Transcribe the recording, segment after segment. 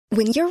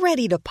When you're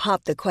ready to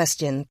pop the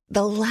question,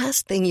 the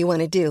last thing you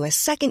want to do is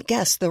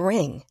second-guess the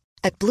ring.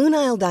 At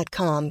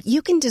BlueNile.com,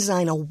 you can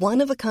design a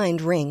one-of-a-kind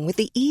ring with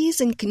the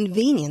ease and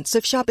convenience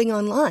of shopping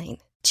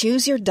online.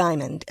 Choose your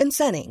diamond and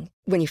setting.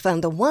 When you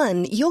find the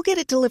one, you'll get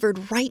it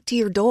delivered right to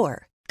your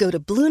door. Go to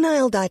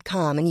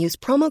BlueNile.com and use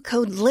promo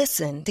code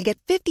LISTEN to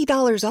get $50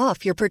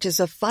 off your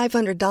purchase of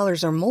 $500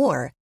 or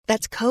more.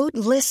 That's code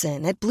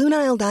LISTEN at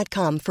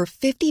BlueNile.com for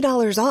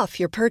 $50 off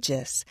your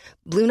purchase.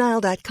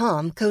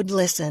 BlueNile.com, code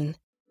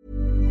LISTEN.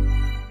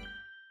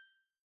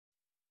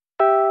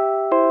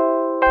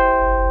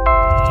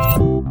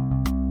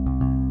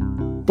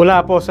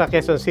 Mula po sa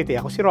Quezon City,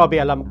 ako si Robbie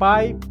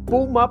Alampay,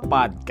 Puma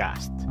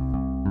Podcast.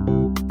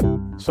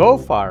 So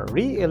far,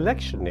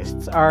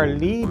 re-electionists are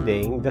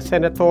leading the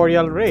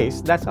senatorial race.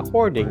 That's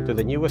according to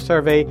the newest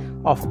survey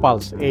of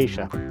Pulse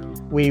Asia.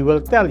 We will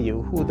tell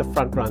you who the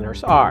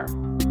frontrunners are.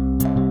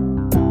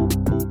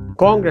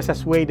 Congress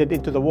has waded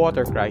into the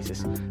water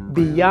crisis.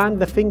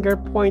 Beyond the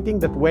finger-pointing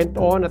that went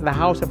on at the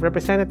House of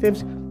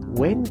Representatives,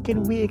 when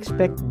can we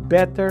expect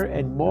better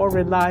and more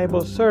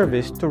reliable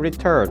service to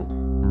return?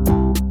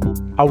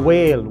 A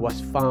whale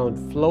was found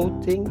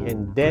floating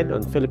and dead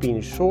on Philippine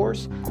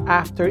shores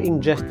after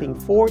ingesting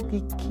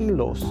 40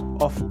 kilos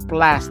of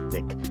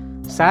plastic.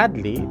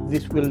 Sadly,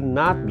 this will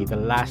not be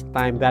the last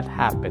time that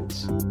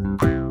happens.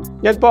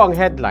 Yan po ang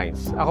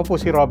headlines. Ako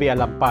po si Robbie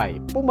Alampay,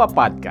 Puma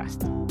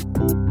Podcast.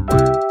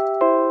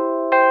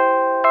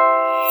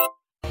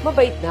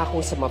 Mabait na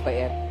ako sa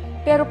mabait.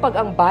 Pero pag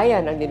ang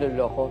bayan ang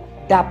niloloko,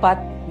 dapat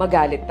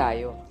magalit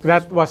tayo.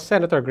 That was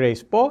Senator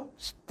Grace Poe,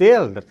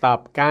 still the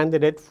top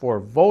candidate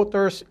for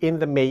voters in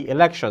the May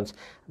elections.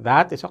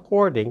 That is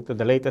according to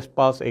the latest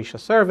Pulse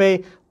Asia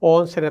survey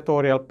on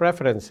senatorial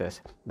preferences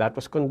that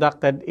was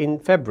conducted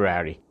in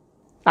February.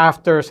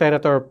 After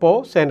Senator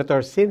Poe,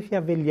 Senator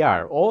Cynthia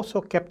Villar also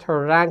kept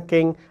her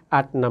ranking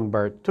at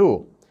number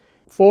 2.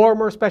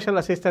 Former Special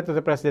Assistant to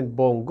the President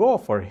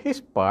Bongo, for his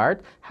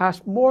part,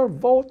 has more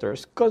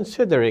voters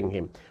considering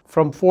him.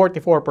 From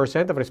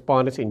 44% of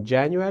respondents in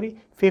January,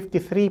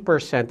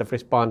 53% of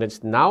respondents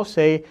now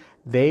say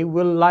they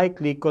will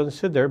likely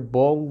consider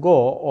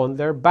Bongo on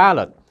their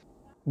ballot.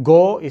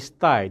 Go is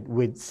tied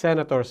with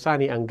Senator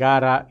Sani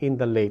Angara in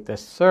the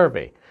latest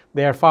survey.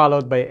 They are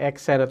followed by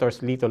ex-Senators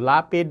Lito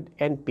Lapid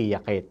and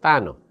Pia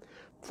Cayetano.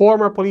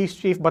 Former Police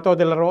Chief Bato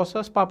de la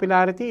Rosa's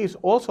popularity is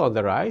also on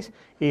the rise.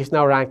 He is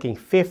now ranking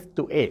 5th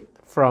to 8th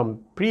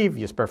from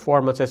previous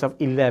performances of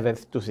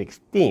 11th to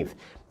 16th.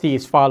 He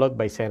is followed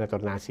by Senator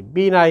Nancy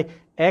Binay,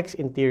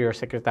 ex-Interior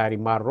Secretary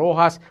Mar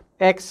Rojas,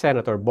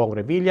 ex-Senator Bong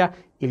Revilla,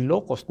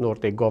 Ilocos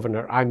Norte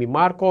Governor Amy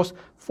Marcos,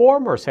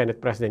 former Senate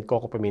President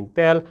Coco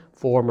Pimentel,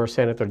 former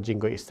Senator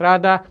Jingo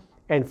Estrada,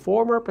 and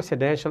former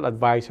Presidential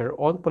Advisor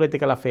on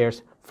Political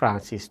Affairs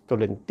Francis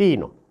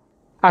Tolentino.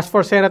 As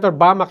for Senator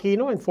Bam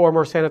Aquino and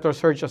former Senator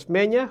Sergio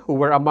Osmeña, who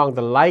were among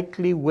the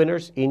likely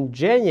winners in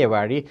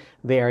January,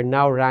 they are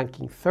now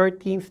ranking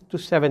 13th to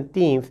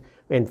 17th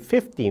and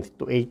 15th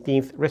to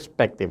 18th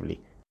respectively.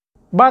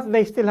 But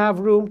they still have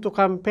room to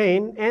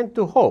campaign and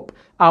to hope.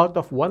 Out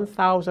of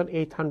 1,800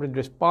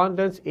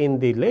 respondents in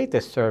the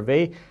latest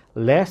survey,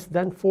 less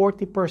than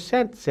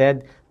 40%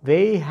 said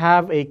they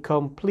have a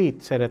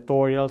complete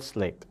senatorial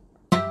slate.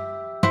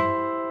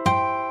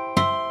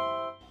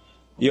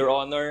 Your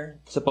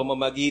Honor, sa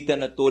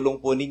pamamagitan at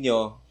tulong po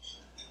ninyo,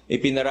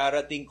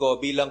 ipinararating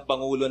ko bilang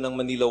Pangulo ng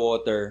Manila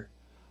Water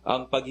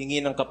ang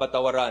paghingi ng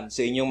kapatawaran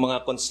sa inyong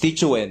mga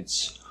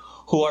constituents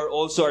who are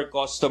also our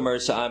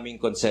customers sa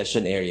aming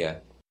concession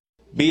area.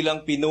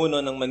 Bilang pinuno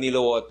ng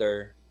Manila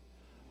Water,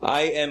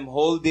 I am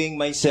holding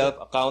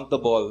myself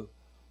accountable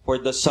for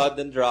the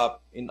sudden drop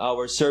in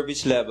our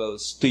service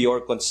levels to your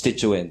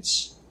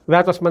constituents.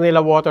 That was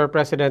Manila Water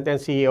President and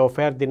CEO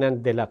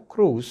Ferdinand de la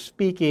Cruz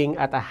speaking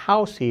at a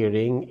House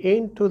hearing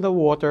into the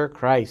water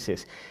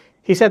crisis.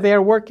 He said they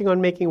are working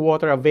on making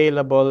water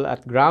available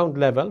at ground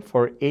level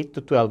for 8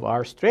 to 12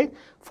 hours straight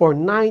for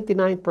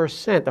 99%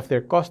 of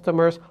their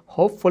customers,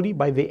 hopefully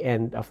by the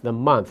end of the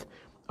month.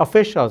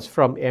 Officials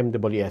from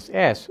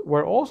MWSS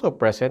were also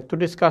present to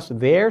discuss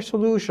their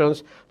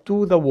solutions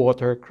to the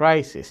water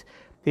crisis.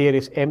 Here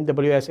is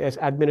MWSS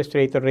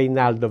Administrator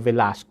Reynaldo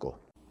Velasco.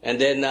 And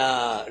then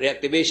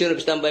reactivation of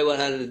standby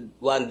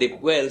 101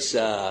 deep wells,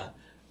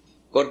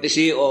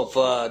 courtesy of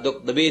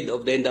Dr. David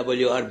of the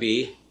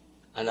NWRB,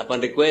 and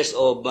upon request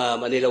of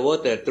Manila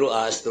Water through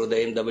us, through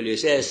the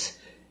MWSS,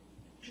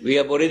 we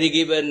have already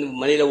given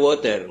Manila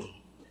Water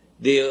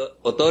the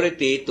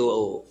authority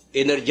to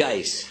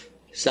energize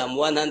some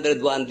 101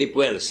 deep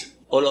wells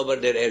all over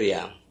their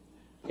area,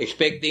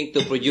 expecting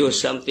to produce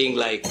something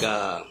like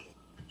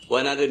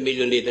 100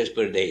 million liters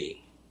per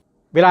day.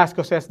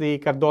 Velasco says the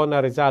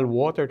Cardona Rizal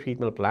water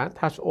treatment plant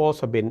has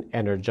also been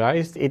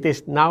energized. It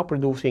is now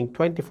producing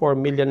 24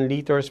 million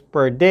liters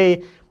per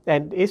day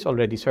and is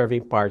already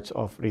serving parts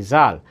of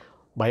Rizal.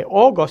 By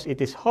August,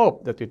 it is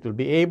hoped that it will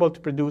be able to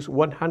produce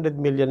 100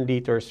 million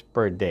liters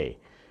per day.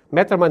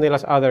 Metro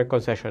Manila's other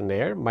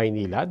concessionaire,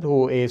 Maynilad,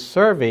 who is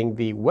serving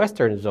the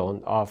western zone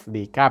of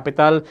the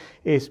capital,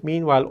 is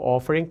meanwhile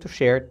offering to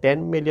share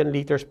 10 million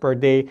liters per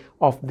day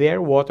of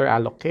their water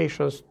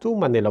allocations to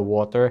Manila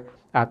Water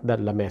at the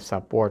La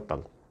Mesa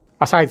portal.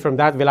 Aside from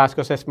that,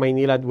 Velasco says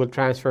Maynilad will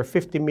transfer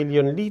 50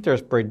 million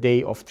liters per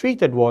day of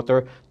treated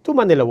water to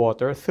Manila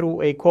Water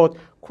through a, quote,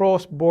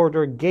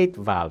 cross-border gate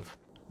valve.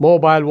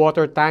 Mobile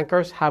water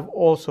tankers have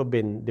also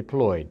been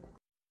deployed.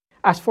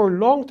 As for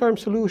long-term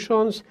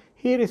solutions,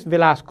 here is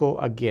Velasco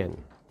again.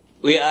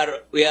 We are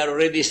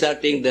already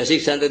starting the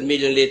 600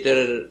 million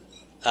liter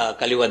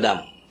Kaliwa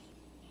Dam.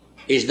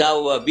 Is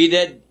now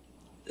bidded.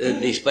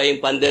 Is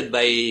being funded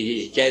by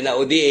China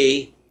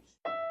ODA.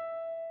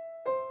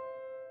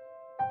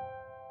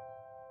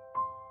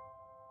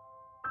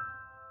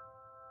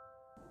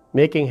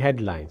 Making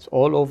headlines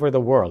all over the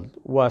world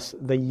was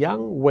the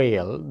young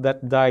whale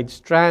that died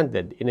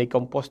stranded in a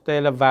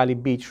Compostela Valley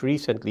beach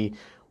recently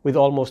with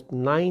almost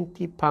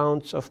 90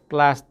 pounds of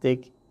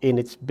plastic in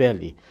its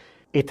belly.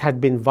 It had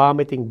been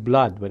vomiting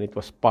blood when it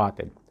was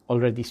spotted,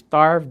 already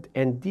starved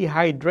and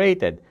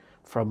dehydrated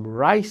from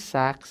rice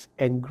sacks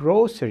and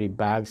grocery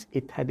bags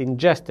it had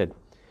ingested.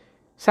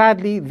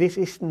 Sadly, this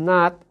is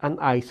not an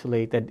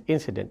isolated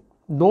incident,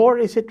 nor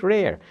is it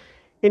rare.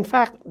 In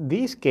fact,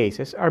 these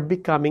cases are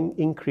becoming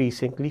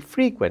increasingly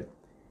frequent.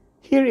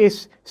 Here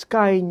is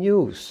Sky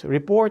News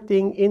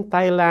reporting in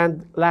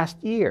Thailand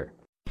last year.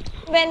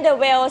 When the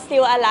whale was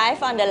still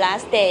alive on the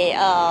last day,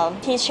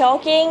 he's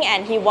choking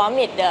and he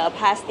vomit the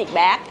plastic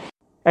bag.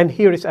 And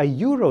here is a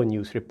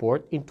Euronews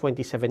report in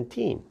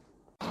 2017.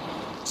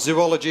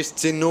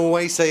 Zoologists in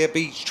Norway say a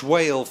beached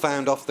whale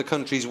found off the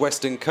country's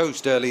western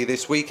coast earlier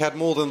this week had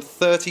more than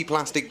 30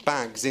 plastic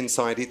bags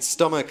inside its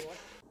stomach.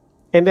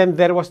 And then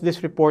there was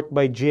this report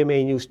by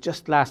GMA News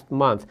just last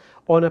month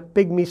on a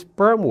pygmy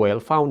sperm whale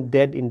found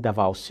dead in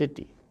Davao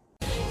City.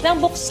 Nang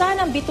buksan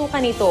ang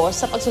bituka nito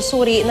sa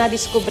pagsusuri,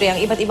 nadiskubre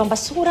ang iba't ibang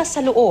basura sa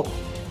loob.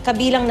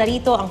 Kabilang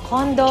narito ang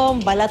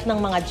condom, balat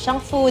ng mga junk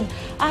food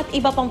at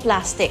iba pang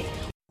plastic.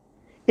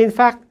 In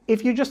fact,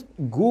 if you just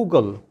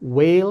Google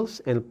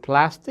whales and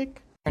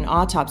plastic, an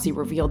autopsy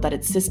revealed that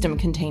its system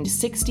contained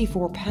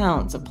 64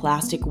 pounds of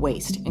plastic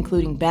waste,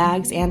 including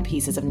bags and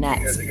pieces of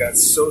nets. Because it got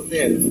so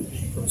thin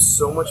from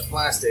so much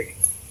plastic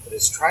that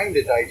it's trying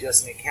to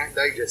digest and it can't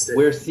digest it.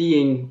 We're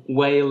seeing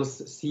whales,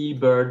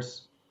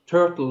 seabirds,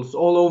 turtles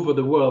all over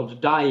the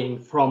world dying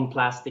from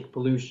plastic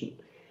pollution.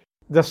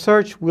 The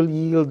search will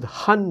yield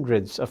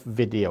hundreds of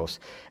videos.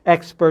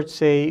 Experts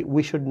say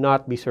we should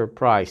not be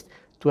surprised.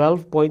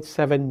 12.7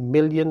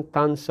 million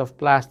tons of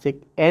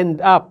plastic end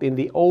up in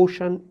the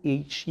ocean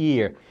each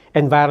year.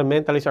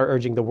 Environmentalists are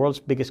urging the world's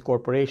biggest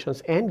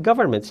corporations and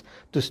governments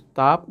to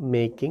stop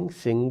making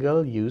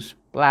single-use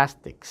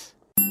plastics.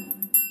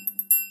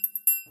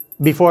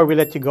 Before we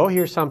let you go,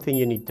 here's something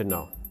you need to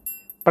know.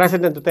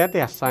 President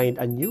Duterte has signed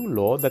a new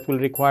law that will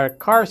require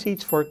car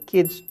seats for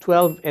kids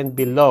 12 and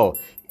below.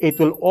 It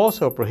will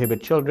also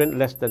prohibit children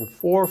less than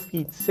 4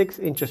 feet 6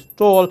 inches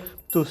tall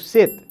to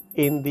sit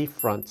in the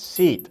front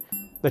seat.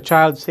 The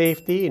Child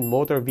Safety in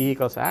Motor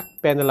Vehicles Act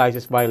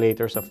penalizes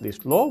violators of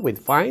this law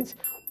with fines,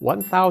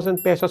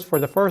 1,000 pesos for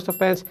the first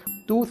offense,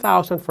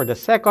 2,000 for the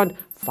second,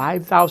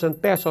 5,000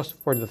 pesos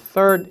for the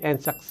third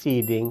and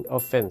succeeding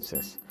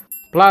offenses.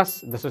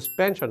 Plus, the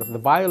suspension of the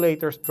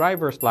violator's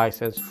driver's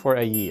license for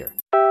a year.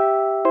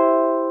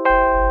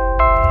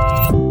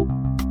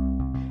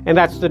 And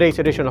that's today's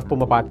edition of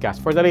Puma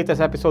Podcast. For the latest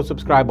episode,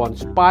 subscribe on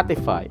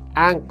Spotify,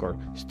 Anchor,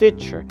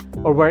 Stitcher,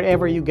 or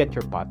wherever you get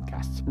your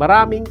podcasts.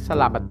 Maraming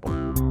salamat po.